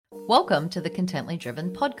Welcome to the Contently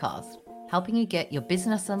Driven podcast, helping you get your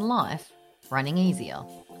business and life running easier.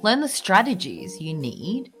 Learn the strategies you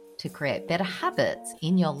need to create better habits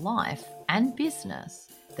in your life and business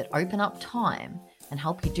that open up time and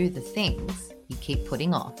help you do the things you keep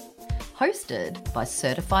putting off. Hosted by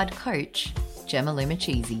certified coach Gemma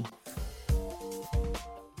Lumachisi.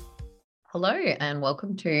 Hello and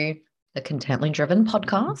welcome to the Contently Driven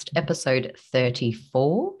podcast, episode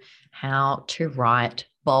 34, how to write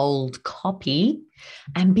bold copy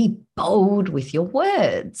and be bold with your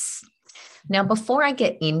words. Now, before I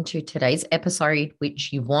get into today's episode,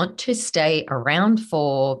 which you want to stay around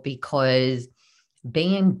for, because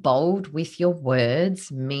being bold with your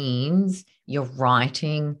words means you're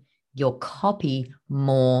writing your copy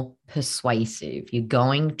more persuasive. You're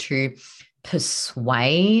going to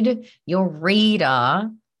persuade your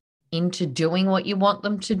reader into doing what you want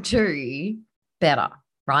them to do better,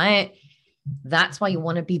 right? That's why you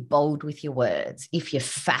want to be bold with your words. If you're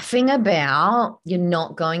faffing about, you're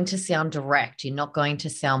not going to sound direct. You're not going to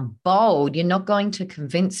sound bold. You're not going to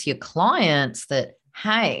convince your clients that,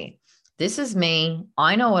 hey, this is me.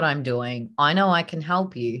 I know what I'm doing. I know I can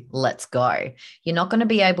help you. Let's go. You're not going to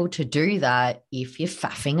be able to do that if you're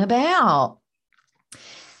faffing about.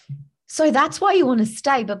 So that's why you want to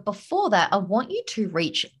stay. But before that, I want you to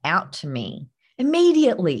reach out to me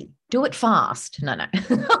immediately. Do it fast. No.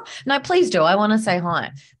 No, please do. I want to say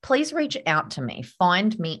hi. Please reach out to me.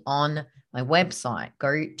 Find me on my website.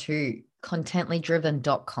 Go to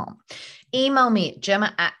contentlydriven.com. Email me at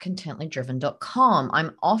gemma@contentlydriven.com.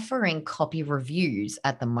 I'm offering copy reviews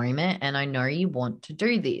at the moment, and I know you want to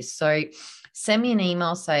do this. So send me an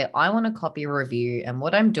email, say, I want a copy review. And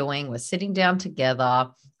what I'm doing, we're sitting down together,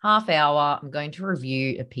 half hour. I'm going to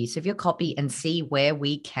review a piece of your copy and see where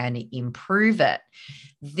we can improve it.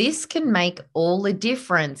 This can make all the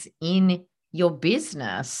difference in your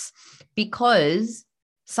business, because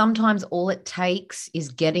sometimes all it takes is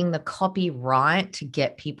getting the copy right to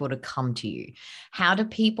get people to come to you. How do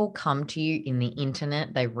people come to you in the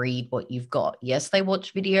internet? They read what you've got. Yes, they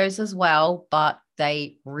watch videos as well, but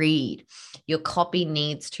they read. Your copy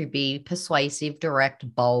needs to be persuasive,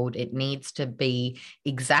 direct, bold. It needs to be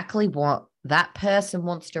exactly what that person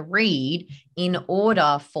wants to read in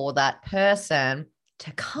order for that person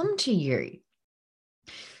to come to you.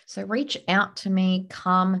 So reach out to me,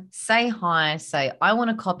 come, say hi, say, I want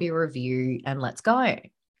a copy review, and let's go.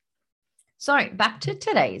 So back to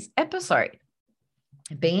today's episode,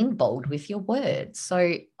 being bold with your words.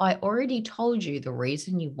 So I already told you the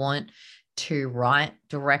reason you want to write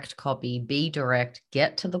direct copy, be direct,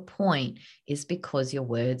 get to the point, is because your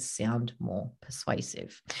words sound more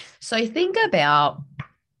persuasive. So think about,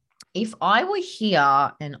 if I were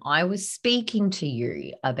here and I was speaking to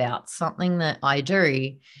you about something that I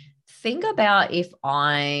do, think about if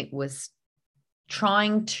I was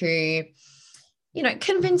trying to,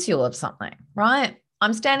 convince you of something, right?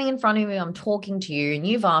 I'm standing in front of you, I'm talking to you, and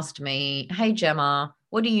you've asked me, hey, Gemma,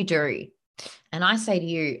 what do you do? And I say to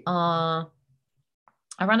you, I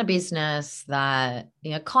run a business that,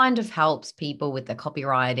 kind of helps people with their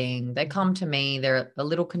copywriting. They come to me, they're a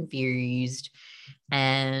little confused,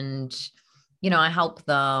 and, I help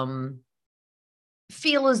them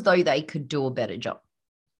feel as though they could do a better job.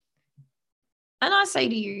 And I say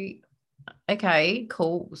to you, okay,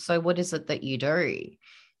 cool. So what is it that you do?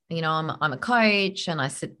 I'm a coach, and I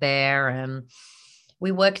sit there and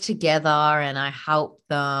we work together, and I help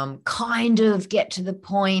them kind of get to the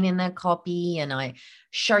point in their copy, and I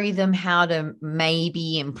show them how to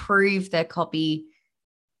maybe improve their copy.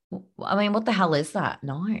 I mean, what the hell is that?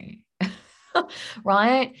 No.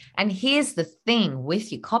 Right? And here's the thing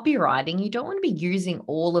with your copywriting, you don't want to be using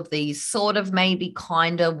all of these sort of maybe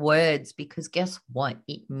kind of words, because guess what?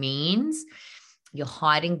 It means you're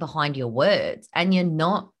hiding behind your words and you're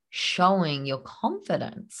not showing your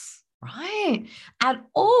confidence, right? At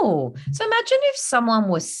all. So imagine if someone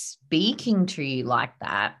was speaking to you like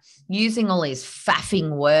that, using all these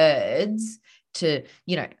faffing words to,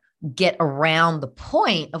 get around the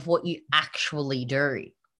point of what you actually do.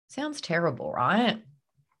 Sounds terrible, right?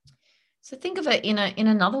 So think of it in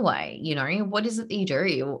another way. What is it that you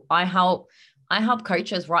do? I help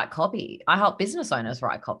coaches write copy. I help business owners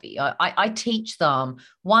write copy. I teach them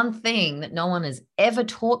one thing that no one has ever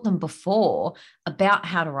taught them before about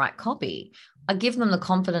how to write copy. I give them the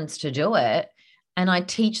confidence to do it, and I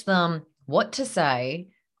teach them what to say.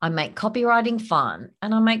 I make copywriting fun,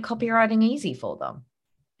 and I make copywriting easy for them.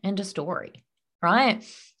 End of story, right?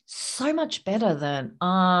 So much better than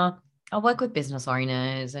I work with business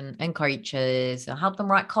owners and coaches. I help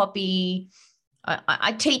them write copy.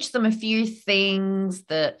 I teach them a few things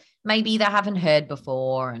that maybe they haven't heard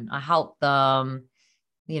before, and I help them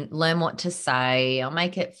learn what to say. I'll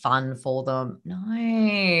make it fun for them.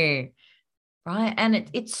 No, right? And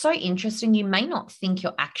it's so interesting. You may not think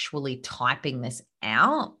you're actually typing this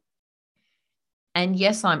out. And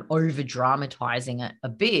yes, I'm over dramatizing it a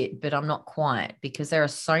bit, but I'm not quite, because there are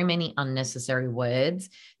so many unnecessary words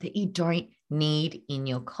that you don't need in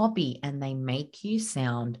your copy, and they make you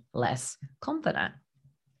sound less confident.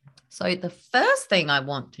 So the first thing I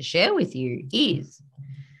want to share with you is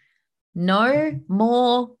no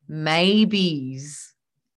more maybes.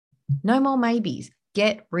 No more maybes.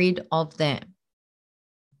 Get rid of them.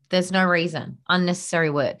 There's no reason. Unnecessary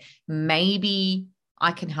word. Maybe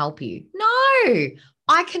I can help you. No,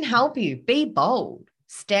 I can help you. Be bold.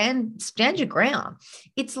 Stand your ground.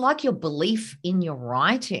 It's like your belief in your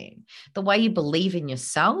writing, the way you believe in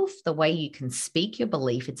yourself, the way you can speak your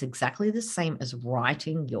belief. It's exactly the same as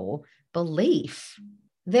writing your belief.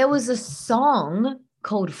 There was a song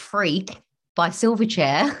called Freak by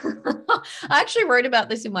Silverchair. I actually wrote about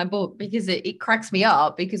this in my book because it cracks me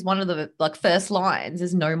up, because one of the first lines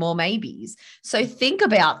is no more maybes. So think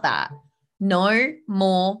about that. No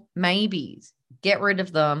more maybes. Get rid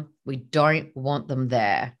of them. We don't want them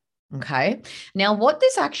there. Okay. Now, what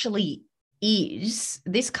this actually is,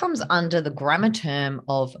 this comes under the grammar term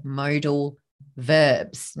of modal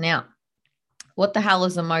verbs. Now, what the hell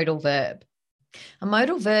is a modal verb? A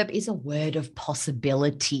modal verb is a word of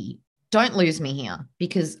possibility. Don't lose me here,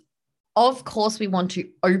 because of course we want to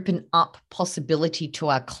open up possibility to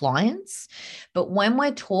our clients. But when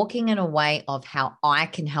we're talking in a way of how I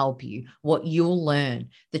can help you, what you'll learn,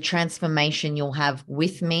 the transformation you'll have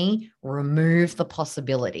with me, remove the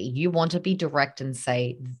possibility. You want to be direct and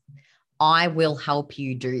say, I will help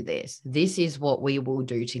you do this. This is what we will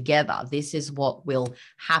do together. This is what will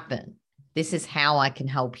happen. This is how I can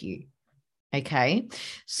help you. Okay.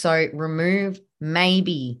 So remove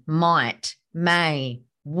maybe, might, may,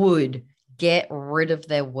 would. Get rid of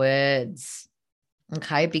their words.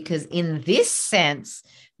 Okay. Because in this sense,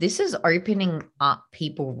 this is opening up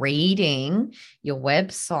people reading your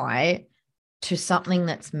website to something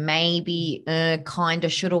that's maybe kind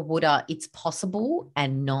of shoulda, woulda. It's possible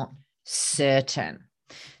and not certain.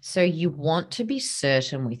 So you want to be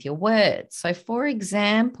certain with your words. So for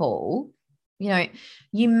example,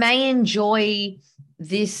 you may enjoy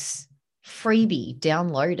this freebie,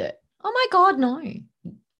 download it. Oh my God, no.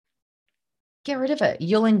 Get rid of it.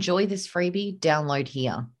 You'll enjoy this freebie, download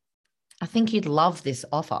here. I think you'd love this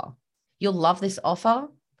offer. You'll love this offer,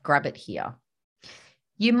 grab it here.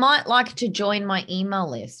 You might like to join my email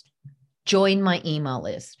list. Join my email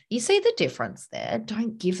list. You see the difference there?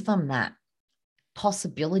 Don't give them that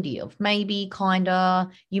possibility of maybe,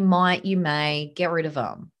 kinda, you might, you may. Get rid of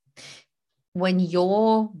them. When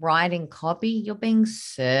you're writing copy, you're being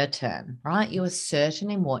certain, right? You are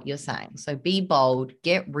certain in what you're saying. So be bold,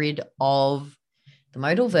 get rid of the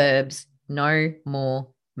modal verbs, no more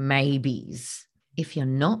maybes. If you're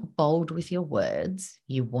not bold with your words,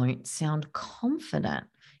 you won't sound confident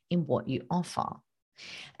in what you offer.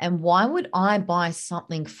 And why would I buy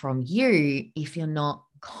something from you if you're not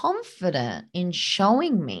confident in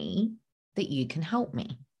showing me that you can help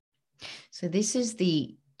me? So this is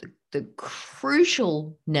the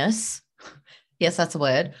crucialness, yes, that's a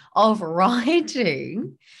word, of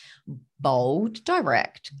writing bold,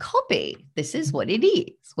 direct copy. This is what it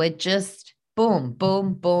is. We're just boom,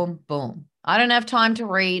 boom, boom, boom. I don't have time to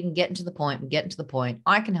read and get to the point.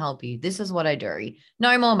 I can help you. This is what I do.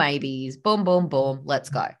 No more maybes. Boom, boom, boom. Let's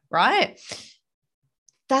go. Right?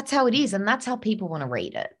 That's how it is. And that's how people want to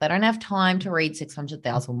read it. They don't have time to read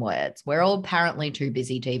 600,000 words. We're all apparently too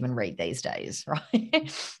busy to even read these days, right?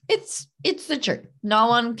 It's the truth. No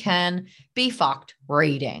one can be fucked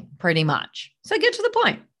reading, pretty much. So get to the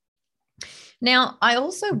point. Now, I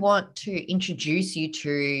also want to introduce you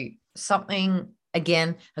to something,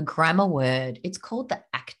 again, a grammar word. It's called the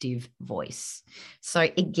active voice. So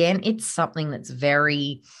again, it's something that's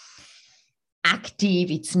very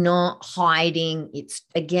active. It's not hiding. It's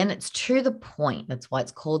to the point. That's why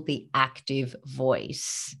it's called the active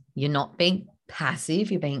voice. You're not being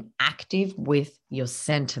passive. You're being active with your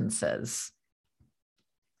sentences.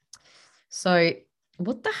 So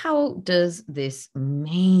what the hell does this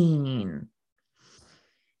mean?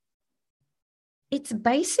 It's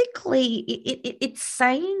basically, it's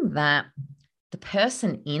saying that the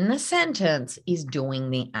person in the sentence is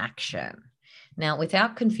doing the action. Now,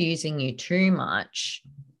 without confusing you too much,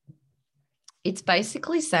 it's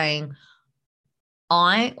basically saying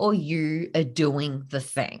I or you are doing the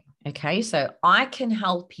thing. Okay, so I can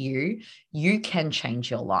help you. You can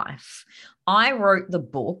change your life. I wrote the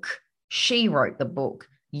book. She wrote the book.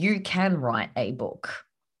 You can write a book,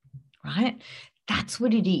 right? That's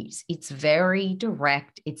what it is. It's very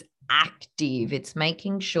direct. It's active. It's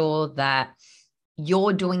making sure that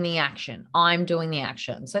you're doing the action. I'm doing the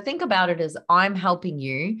action. So think about it as I'm helping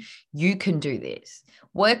you. You can do this.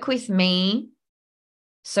 Work with me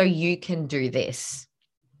so you can do this.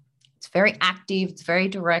 It's very active. It's very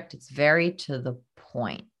direct. It's very to the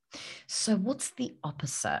point. So what's the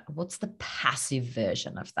opposite? What's the passive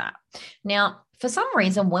version of that? Now, for some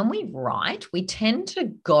reason, when we write, we tend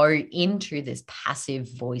to go into this passive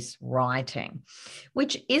voice writing,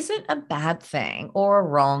 which isn't a bad thing or a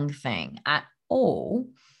wrong thing at all,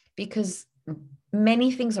 because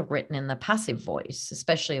many things are written in the passive voice,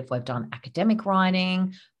 especially if we've done academic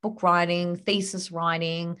writing, book writing, thesis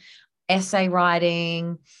writing, essay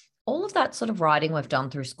writing, all of that sort of writing we've done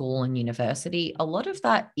through school and university. A lot of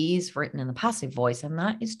that is written in the passive voice, and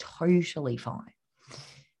that is totally fine.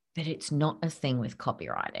 But it's not a thing with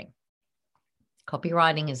copywriting.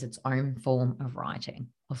 Copywriting is its own form of writing,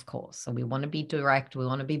 of course. So we want to be direct, we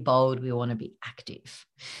want to be bold, we want to be active.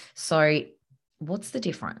 So what's the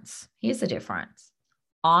difference? Here's the difference.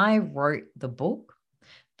 I wrote the book.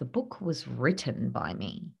 The book was written by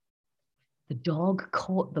me. The dog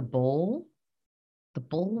caught the ball. The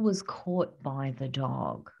ball was caught by the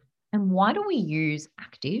dog. And why do we use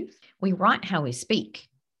active? We write how we speak.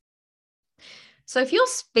 So if you're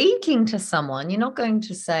speaking to someone, you're not going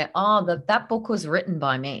to say, oh, that book was written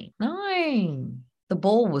by me. No, the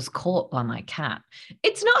ball was caught by my cat.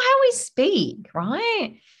 It's not how we speak,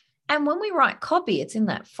 right? And when we write copy, it's in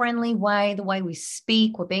that friendly way, the way we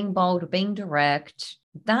speak, we're being bold, we're being direct.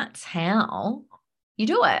 That's how you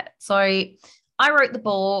do it. So I wrote the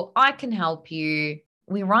ball, I can help you.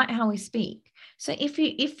 We write how we speak. So if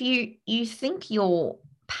you think you're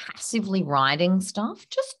passively writing stuff,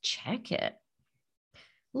 just check it.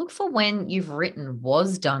 Look for when you've written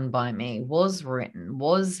was done by me, was written,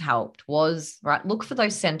 was helped, was right. Look for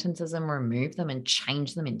those sentences and remove them and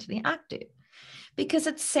change them into the active. Because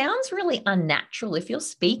it sounds really unnatural if you're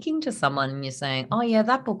speaking to someone and you're saying, oh yeah,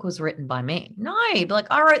 that book was written by me. No, be like,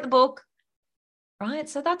 I wrote the book. Right?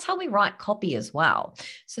 So that's how we write copy as well.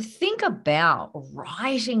 So think about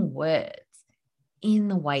writing words in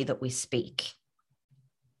the way that we speak,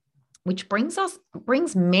 which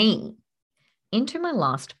brings me into my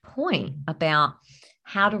last point about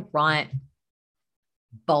how to write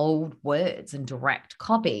bold words and direct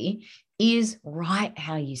copy is write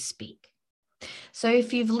how you speak. So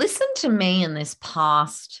if you've listened to me in this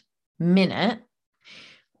past minute,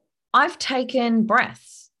 I've taken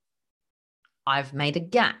breaths. I've made a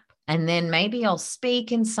gap, and then maybe I'll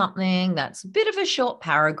speak in something that's a bit of a short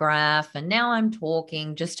paragraph, and now I'm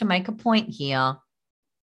talking just to make a point here.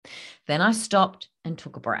 Then I stopped and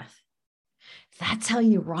took a breath. That's how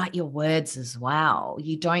you write your words as well.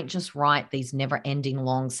 You don't just write these never-ending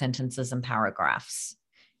long sentences and paragraphs.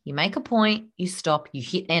 You make a point, you stop, you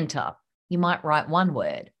hit enter. You might write one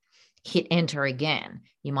word, hit enter again.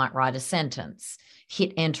 You might write a sentence,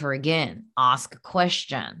 hit enter again, ask a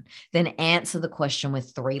question, then answer the question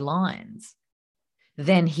with 3 lines.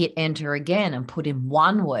 Then hit enter again and put in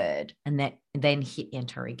one word, and then hit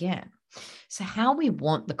enter again. So how we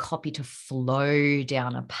want the copy to flow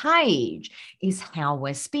down a page is how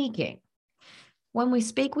we're speaking. When we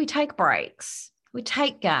speak, we take breaks. We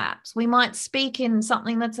take gaps. We might speak in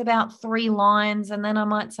something that's about 3 lines, and then I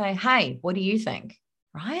might say, hey, what do you think?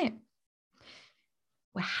 Right?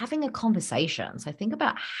 We're having a conversation. So think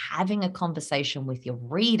about having a conversation with your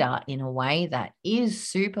reader in a way that is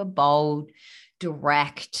super bold,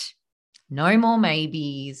 direct, no more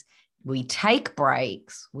maybes. We take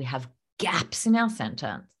breaks. We have gaps in our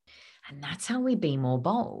sentence. And that's how we be more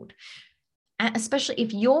bold. And especially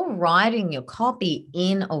if you're writing your copy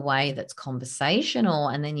in a way that's conversational,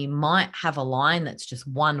 and then you might have a line that's just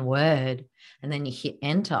one word, and then you hit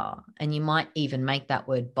enter, and you might even make that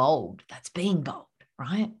word bold. That's being bold,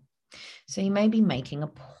 right? So you may be making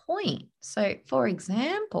a point. So for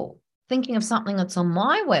example, thinking of something that's on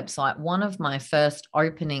my website, one of my first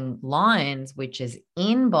opening lines, which is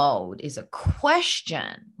in bold, is a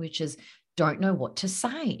question, which is don't know what to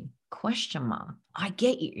say. Question mark. I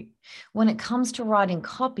get you. When it comes to writing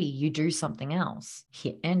copy, you do something else.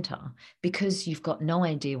 Hit enter because you've got no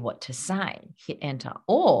idea what to say. Hit enter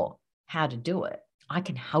or how to do it. I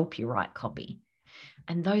can help you write copy.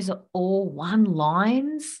 And those are all one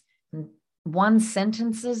lines, one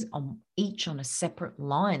sentences on each on a separate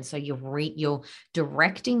line. So you're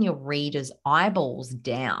directing your reader's eyeballs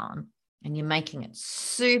down and you're making it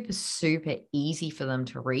super, super easy for them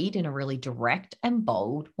to read in a really direct and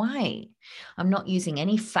bold way. I'm not using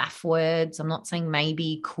any faff words. I'm not saying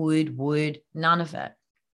maybe, could, would, none of it.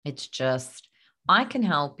 It's just, I can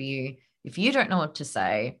help you. If you don't know what to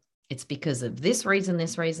say, it's because of this reason,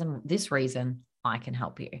 this reason, this reason, I can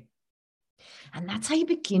help you. And that's how you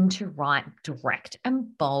begin to write direct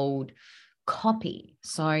and bold copy.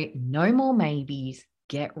 So no more maybes.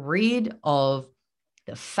 Get rid of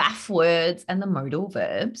the faff words and the modal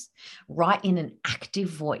verbs. Write in an active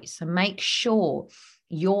voice and make sure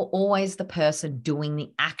you're always the person doing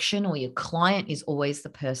the action, or your client is always the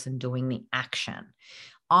person doing the action.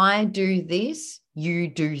 I do this, you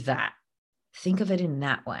do that. Think of it in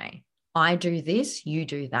that way. I do this, you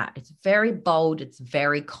do that. It's very bold. It's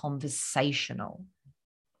very conversational.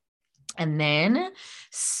 And then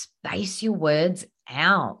space your words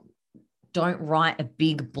out. Don't write a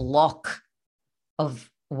big block of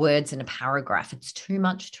words in a paragraph. It's too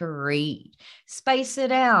much to read. Space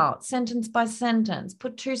it out, sentence by sentence.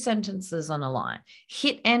 Put 2 sentences on a line.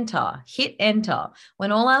 Hit enter, hit enter.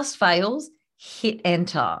 When all else fails, hit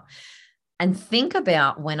enter. And think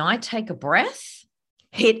about, when I take a breath,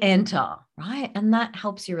 hit enter, right? And that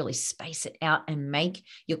helps you really space it out and make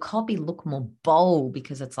your copy look more bold,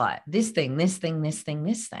 because it's like this thing, this thing, this thing,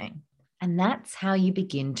 this thing. And that's how you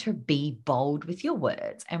begin to be bold with your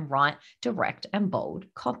words and write direct and bold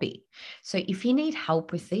copy. So if you need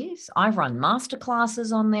help with this, I run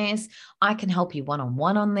masterclasses on this. I can help you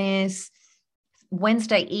one-on-one on this.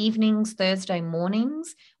 Wednesday evenings, Thursday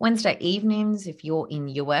mornings. Wednesday evenings if you're in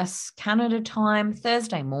US, Canada time.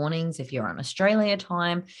 Thursday mornings if you're on Australia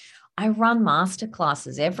time. I run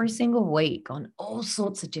masterclasses every single week on all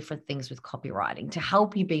sorts of different things with copywriting to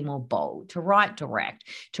help you be more bold, to write direct,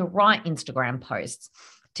 to write Instagram posts,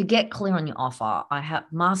 to get clear on your offer. I have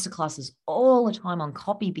masterclasses all the time on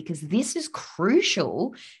copy, because this is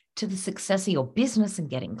crucial to the success of your business and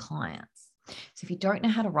getting clients. So if you don't know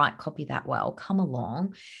how to write copy that well, come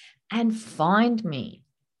along and find me.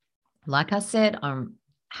 Like I said, I'm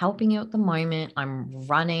helping you at the moment. I'm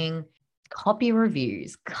running copy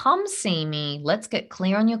reviews. Come see me. Let's get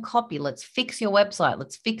clear on your copy. Let's fix your website.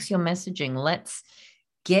 Let's fix your messaging. Let's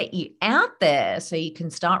get you out there so you can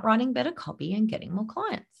start writing better copy and getting more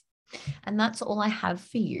clients. And that's all I have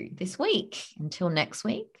for you this week. Until next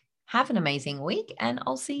week, have an amazing week, and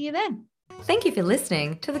I'll see you then. Thank you for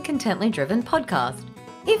listening to the Contently Driven podcast.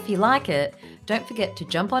 If you like it, don't forget to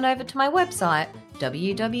jump on over to my website,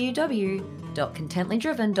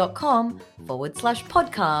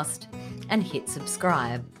 www.contentlydriven.com/podcast, and hit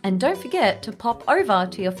subscribe. And don't forget to pop over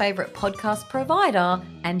to your favorite podcast provider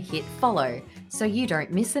and hit follow so you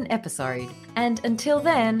don't miss an episode. And until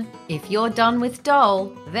then, if you're done with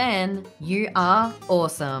dull, then you are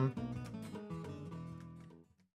awesome.